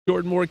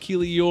Jordan Moore,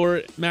 Keely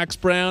Yor, Max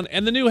Brown,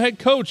 and the new head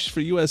coach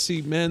for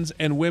USC men's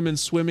and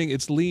women's swimming.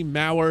 It's Lea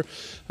Maurer.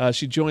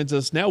 She joins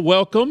us now.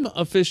 Welcome,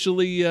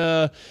 officially.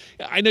 I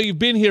know you've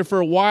been here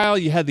for a while.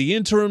 You had the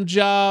interim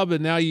job,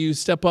 and now you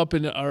step up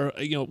and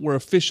were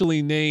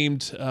officially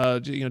named.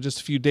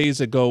 Just a few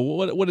days ago.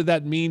 What did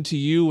that mean to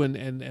you,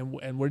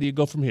 and where do you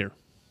go from here?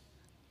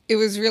 It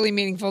was really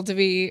meaningful to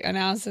be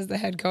announced as the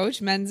head coach,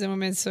 men's and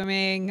women's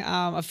swimming,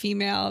 a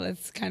female.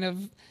 That's kind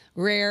of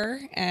rare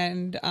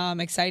and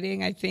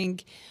exciting. I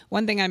think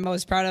one thing I'm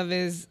most proud of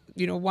is,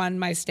 one,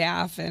 my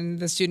staff and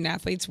the student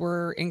athletes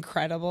were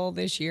incredible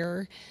this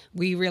year.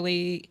 We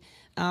really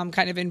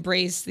kind of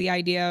embraced the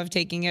idea of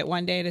taking it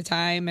one day at a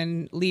time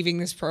and leaving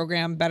this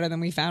program better than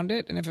we found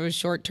it. And if it was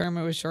short term,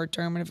 it was short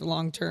term. And if it was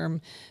long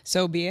term,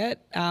 so be it.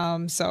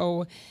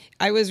 So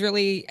I was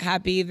really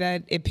happy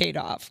that it paid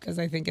off, because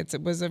I think it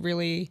was a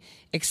really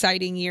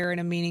exciting year and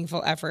a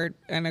meaningful effort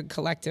and a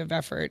collective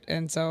effort.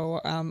 And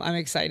so I'm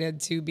excited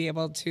to be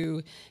able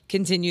to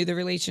continue the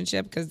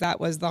relationship, because that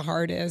was the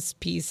hardest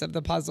piece of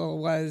the puzzle,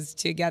 was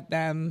to get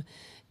them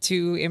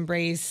to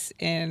embrace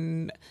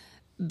in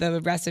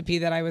the recipe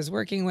that I was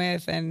working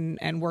with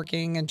and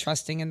working and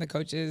trusting in the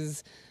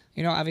coaches.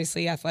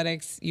 Obviously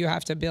athletics, you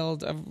have to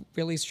build a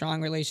really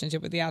strong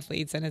relationship with the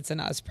athletes, and it's an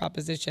us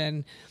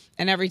proposition.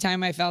 And every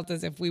time I felt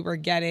as if we were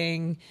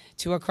getting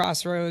to a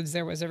crossroads,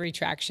 there was a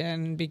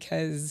retraction,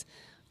 because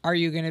are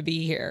you going to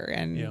be here?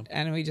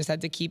 And we just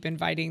had to keep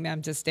inviting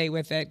them to stay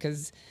with it,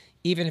 because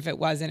even if it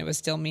wasn't, it was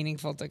still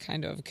meaningful to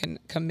kind of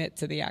commit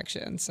to the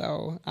action.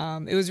 So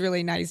it was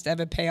really nice to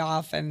have it pay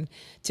off and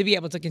to be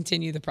able to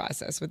continue the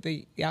process with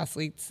the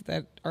athletes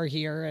that are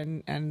here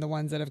and the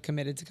ones that have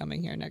committed to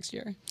coming here next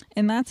year.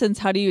 In that sense,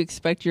 how do you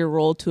expect your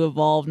role to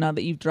evolve now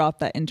that you've dropped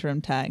that interim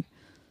tag?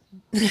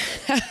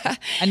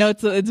 I know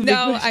it's a big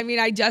No, I mean,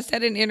 I just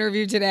had an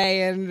interview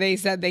today, and they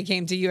said they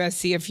came to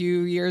USC a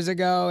few years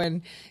ago,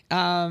 and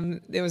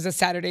it was a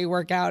Saturday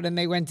workout, and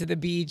they went to the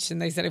beach, and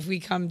they said, if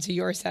we come to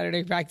your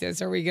Saturday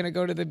practice, are we going to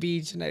go to the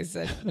beach? And I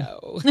said,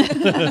 no.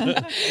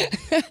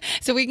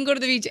 So we can go to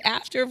the beach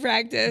after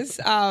practice.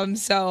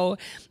 So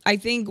I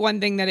think one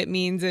thing that it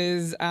means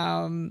is,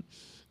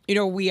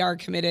 we are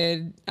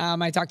committed.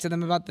 I talked to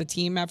them about the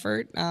team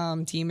effort.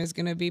 Team is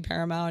going to be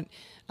paramount.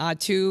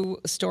 2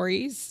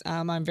 stories.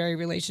 I'm very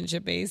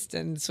relationship based,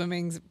 and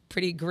swimming's a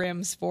pretty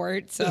grim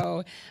sport.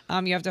 So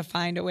you have to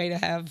find a way to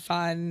have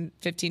fun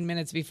 15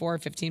 minutes before,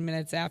 15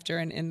 minutes after,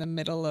 and in the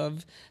middle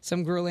of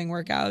some grueling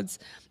workouts.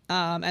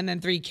 And then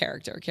 3,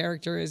 character.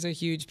 Character is a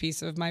huge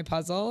piece of my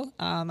puzzle.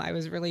 I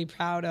was really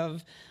proud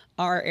of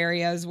our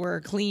areas were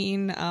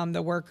clean.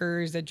 The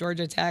workers at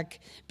Georgia Tech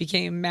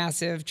became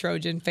massive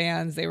Trojan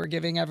fans. They were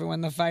giving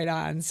everyone the fight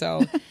on.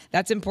 So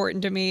that's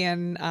important to me,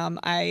 and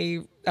I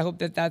hope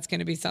that that's going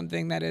to be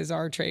something that is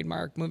our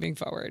trademark moving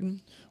forward.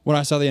 When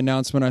I saw the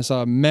announcement, I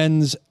saw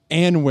men's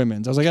and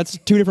women's. I was like, that's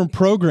 2 different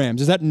programs.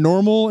 Is that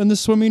normal in the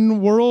swimming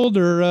world,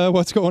 or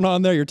what's going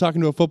on there? You're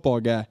talking to a football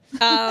guy.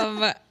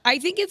 I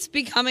think it's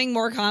becoming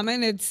more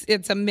common.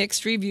 It's a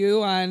mixed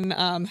review on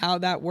how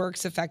that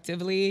works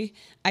effectively.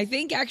 I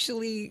think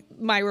actually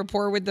my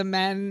rapport with the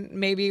men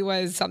maybe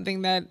was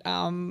something that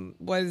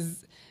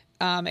was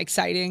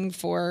exciting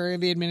for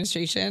the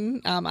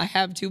administration. I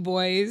have 2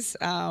 boys.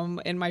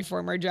 In my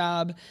former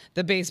job,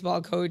 the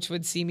baseball coach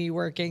would see me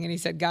working, and he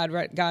said, God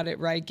got it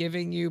right,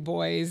 giving you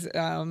boys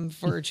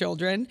for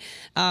children.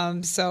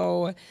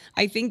 So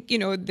I think,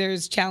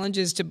 there's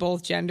challenges to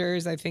both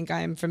genders. I think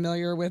I'm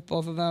familiar with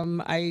both of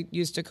them. I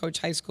used to coach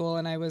high school,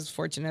 and I was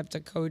fortunate to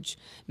coach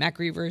Mac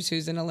Reavers,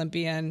 who's an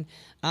Olympian.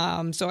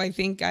 So I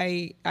think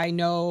I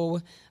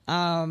know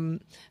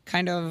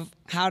kind of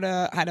how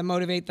to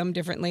motivate them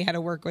differently, how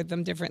to work with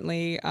them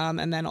differently,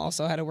 and then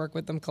also how to work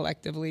with them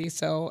collectively.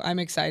 So I'm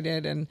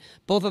excited, and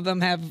both of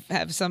them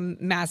have some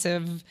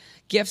massive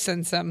gifts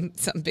and some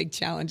big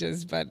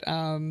challenges, but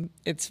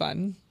it's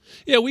fun.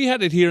 Yeah, we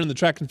had it here in the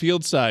track and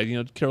field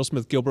side. Carol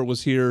Smith Gilbert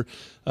was here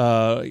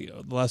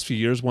the last few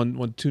years,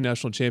 won 2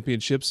 national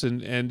championships,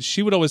 and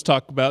she would always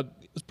talk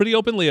pretty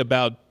openly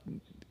about,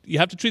 you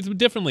have to treat them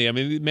differently. I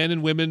mean, men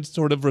and women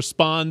sort of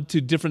respond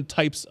to different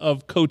types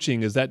of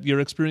coaching. Is that your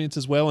experience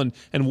as well? And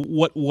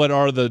what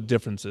are the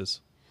differences?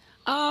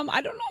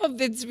 I don't know if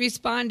it's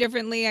respond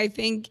differently. I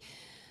think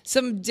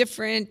some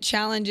different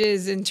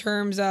challenges in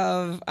terms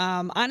of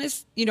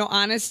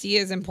honesty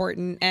is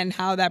important, and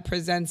how that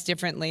presents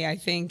differently. I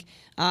think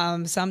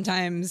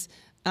sometimes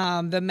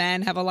the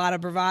men have a lot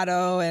of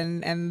bravado,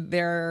 and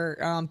they're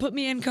put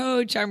me in,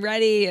 coach, I'm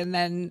ready, and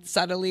then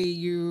subtly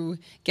you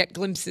get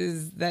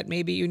glimpses that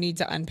maybe you need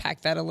to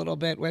unpack that a little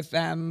bit with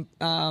them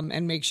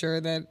and make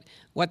sure that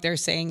what they're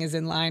saying is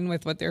in line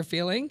with what they're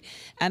feeling.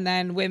 And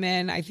then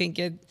women, I think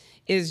it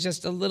is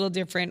just a little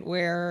different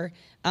where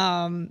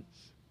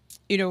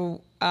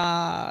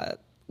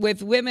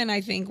with women,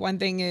 I think one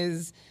thing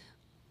is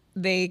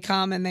they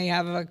come and they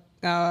have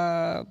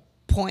a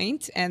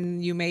point,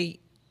 and you may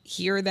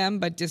hear them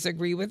but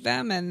disagree with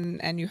them,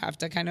 and you have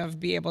to kind of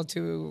be able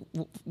to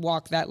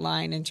walk that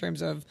line in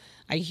terms of,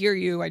 I hear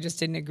you, I just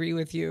didn't agree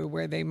with you,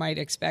 where they might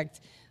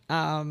expect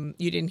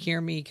you didn't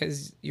hear me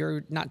because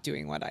you're not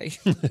doing what I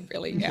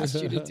really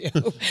asked you to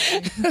do.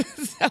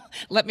 So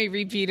let me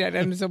repeat it.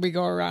 And so we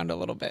go around a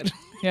little bit.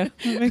 Yeah,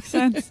 that makes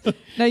sense.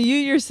 Now, you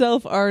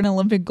yourself are an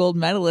Olympic gold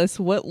medalist.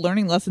 What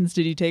learning lessons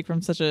did you take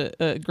from such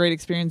a great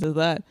experience as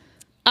that?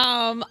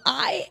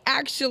 I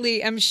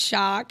actually am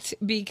shocked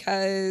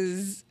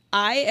because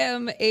I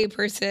am a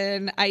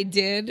person, I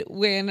did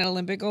win an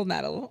Olympic gold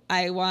medal.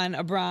 I won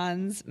a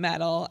bronze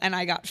medal and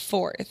I got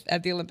 4th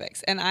at the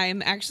Olympics. And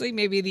I'm actually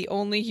maybe the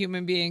only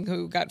human being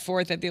who got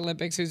 4th at the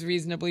Olympics who's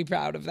reasonably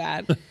proud of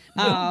that.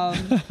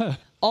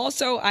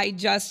 Also, I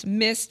just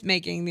missed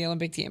making the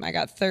Olympic team. I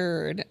got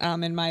 3rd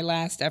in my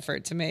last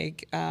effort to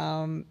make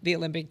the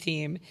Olympic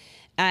team.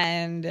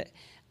 And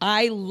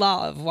I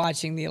love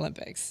watching the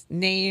Olympics.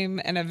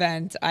 Name an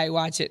event, I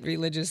watch it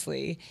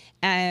religiously.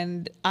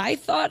 And I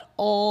thought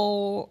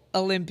all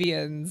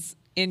Olympians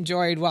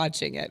enjoyed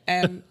watching it.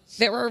 And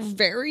there were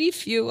very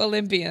few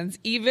Olympians,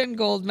 even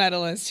gold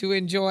medalists, who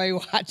enjoy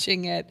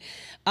watching it.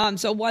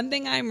 So one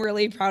thing I'm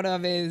really proud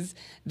of is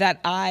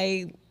that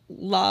I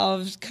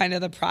loved kind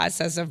of the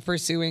process of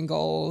pursuing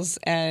goals.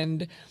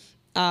 And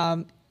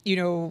you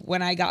know,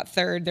 when I got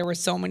 3rd, there were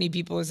so many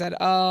people who said,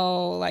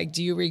 oh, like,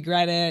 do you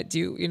regret it?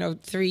 Do you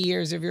 3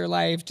 years of your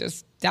life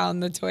just down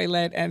the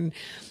toilet? And,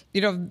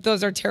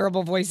 those are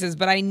terrible voices,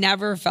 but I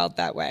never felt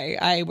that way.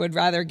 I would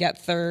rather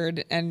get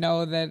 3rd and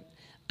know that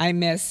I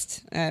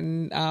missed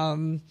and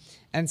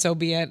so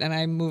be it. And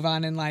I move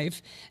on in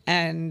life.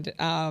 And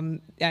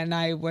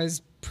I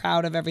was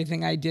proud of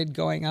everything I did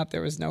going up.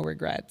 There was no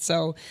regret.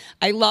 So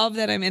I love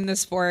that I'm in the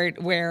sport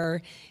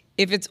where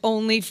if it's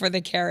only for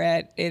the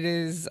carrot, it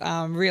is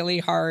really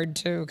hard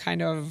to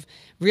kind of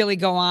really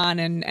go on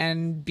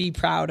and be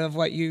proud of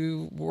what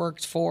you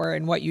worked for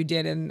and what you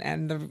did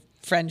and the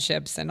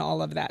friendships and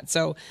all of that.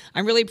 So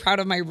I'm really proud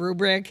of my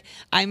rubric.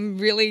 I'm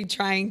really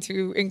trying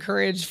to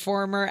encourage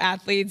former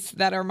athletes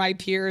that are my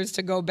peers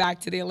to go back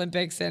to the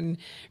Olympics and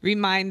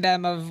remind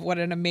them of what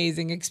an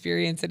amazing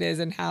experience it is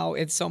and how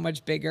it's so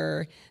much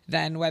bigger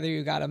than whether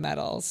you got a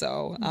medal.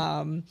 So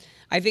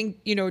I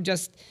think,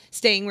 just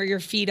staying where your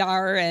feet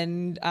are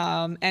and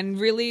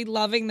really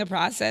loving the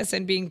process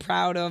and being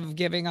proud of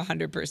giving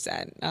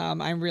 100%.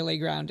 I'm really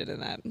grounded in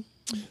that.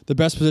 The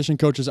best position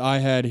coaches I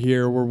had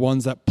here were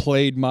ones that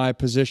played my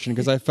position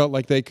because I felt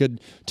like they could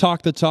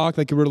talk the talk,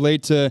 they could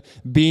relate to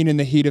being in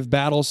the heat of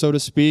battle, so to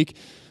speak.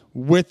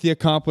 With the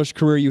accomplished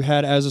career you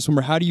had as a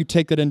swimmer, how do you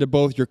take that into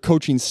both your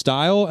coaching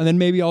style and then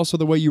maybe also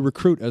the way you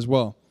recruit as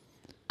well?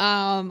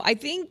 I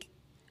think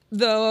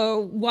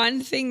the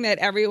one thing that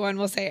everyone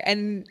will say,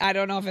 and I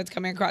don't know if it's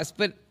coming across,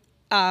 but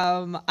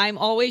I'm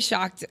always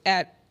shocked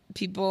at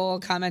people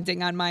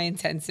commenting on my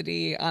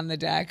intensity on the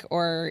deck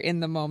or in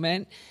the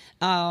moment.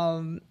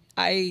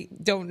 I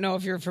don't know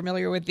if you're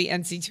familiar with the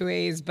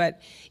NC2As,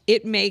 but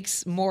it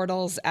makes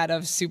mortals out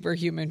of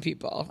superhuman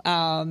people.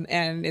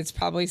 And it's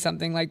probably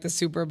something like the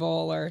Super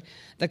Bowl or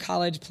the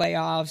college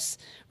playoffs,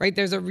 right?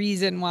 There's a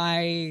reason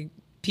why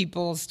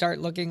people start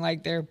looking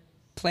like they're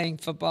playing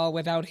football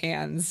without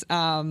hands.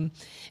 And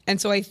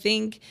so I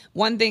think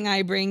one thing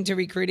I bring to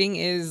recruiting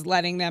is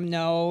letting them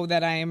know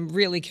that I am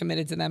really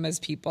committed to them as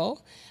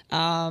people.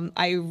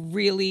 I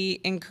really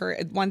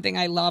encourage, one thing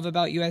I love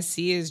about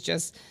USC is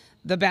just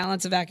the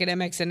balance of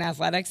academics and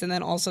athletics, and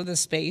then also the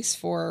space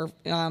for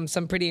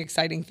some pretty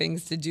exciting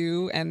things to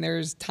do. And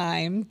there's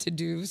time to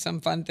do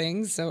some fun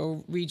things.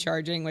 So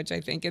recharging, which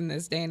I think in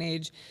this day and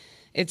age,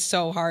 it's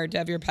so hard to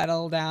have your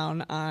pedal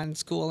down on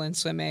school and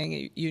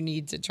swimming. You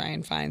need to try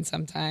and find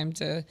some time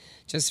to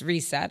just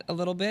reset a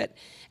little bit.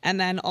 And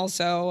then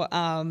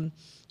also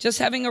just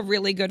having a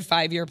really good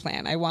 5-year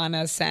plan. I want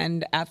to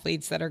send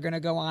athletes that are going to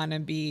go on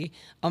and be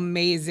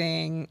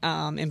amazing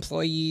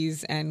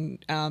employees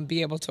and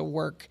be able to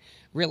work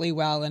really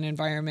well in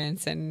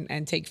environments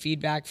and take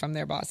feedback from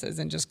their bosses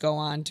and just go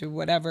on to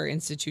whatever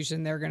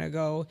institution they're going to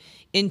go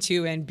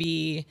into and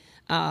be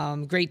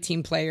great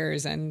team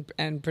players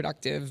and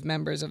productive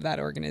members of that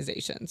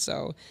organization.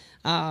 So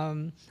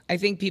I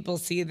think people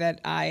see that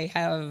I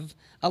have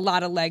a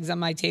lot of legs on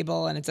my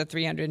table, and it's a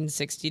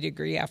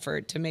 360-degree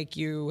effort to make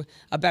you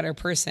a better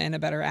person, a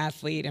better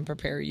athlete, and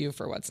prepare you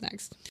for what's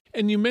next.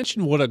 And you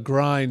mentioned what a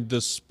grind the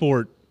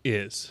sport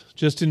is,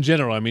 just in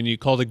general. I mean, you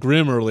called it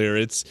grim earlier.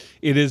 It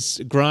is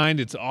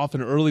grind. It's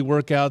often early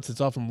workouts.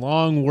 It's often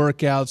long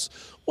workouts.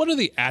 What are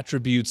the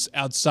attributes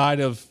outside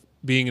of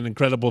being an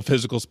incredible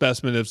physical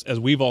specimen, as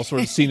we've all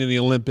sort of seen in the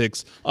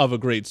Olympics, of a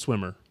great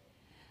swimmer?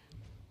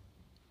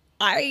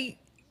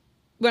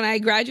 When I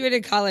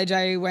graduated college,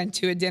 I went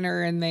to a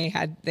dinner and they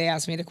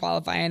asked me to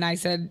qualify, and I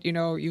said,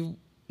 you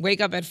wake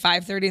up at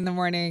 5:30 in the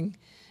morning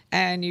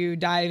and you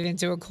dive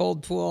into a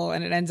cold pool,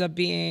 and it ends up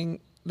being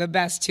the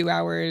best 2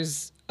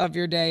 hours of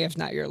your day, if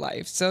not your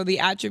life. So the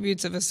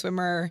attributes of a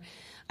swimmer,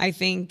 I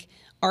think,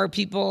 are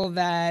people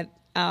that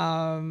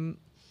I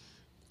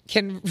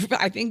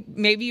think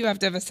maybe you have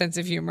to have a sense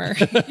of humor.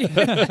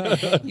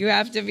 You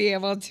have to be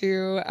able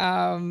to,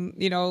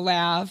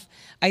 laugh.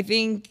 I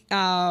think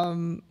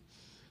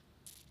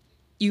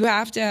you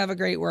have to have a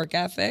great work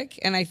ethic.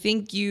 And I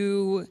think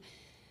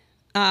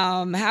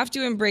have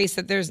to embrace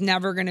that there's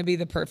never going to be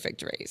the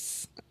perfect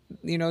race.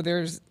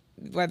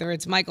 Whether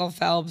it's Michael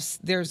Phelps,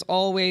 there's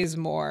always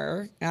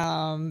more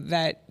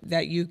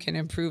that you can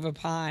improve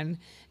upon.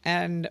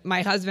 And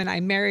my husband, I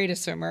married a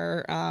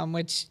swimmer,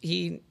 which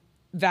he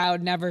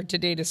vowed never to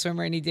date a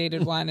swimmer, and he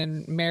dated one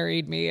and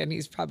married me, and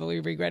he's probably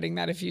regretting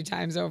that a few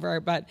times over.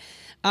 But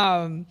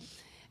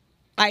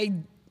I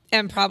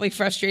am probably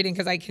frustrating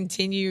because I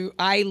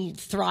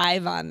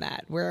thrive on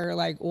that. We're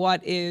like,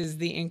 what is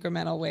the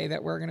incremental way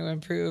that we're going to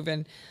improve?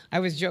 And I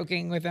was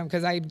joking with him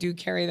because I do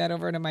carry that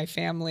over to my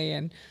family,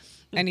 and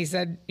he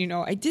said,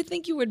 I did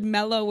think you would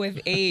mellow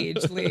with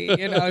age, Lee.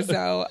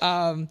 So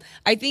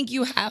I think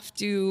you have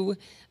to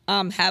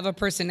have a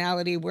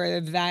personality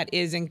where that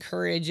is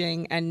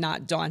encouraging and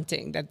not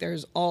daunting, that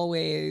there's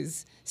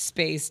always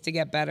space to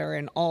get better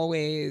and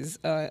always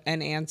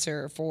an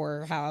answer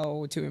for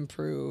how to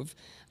improve.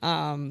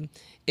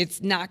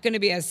 It's not going to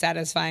be as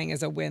satisfying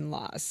as a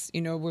win-loss.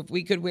 If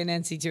we could win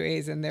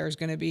NC2As, and there's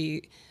going to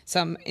be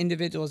some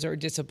individuals who are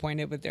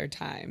disappointed with their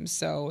time.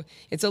 So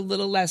it's a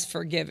little less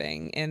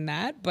forgiving in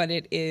that, but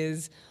it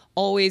is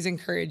always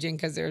encouraging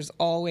because there's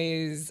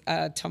always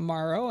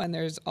tomorrow, and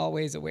there's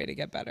always a way to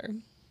get better.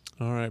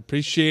 All right.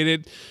 Appreciate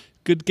it.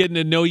 Good getting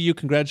to know you.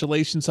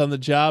 Congratulations on the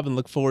job, and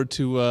look forward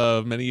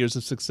to many years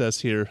of success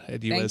here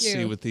at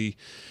USC with the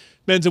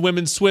men's and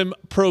women's swim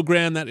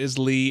program. That is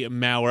Lea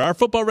Maurer. Our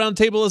football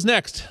roundtable is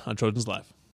next on Trojans Live.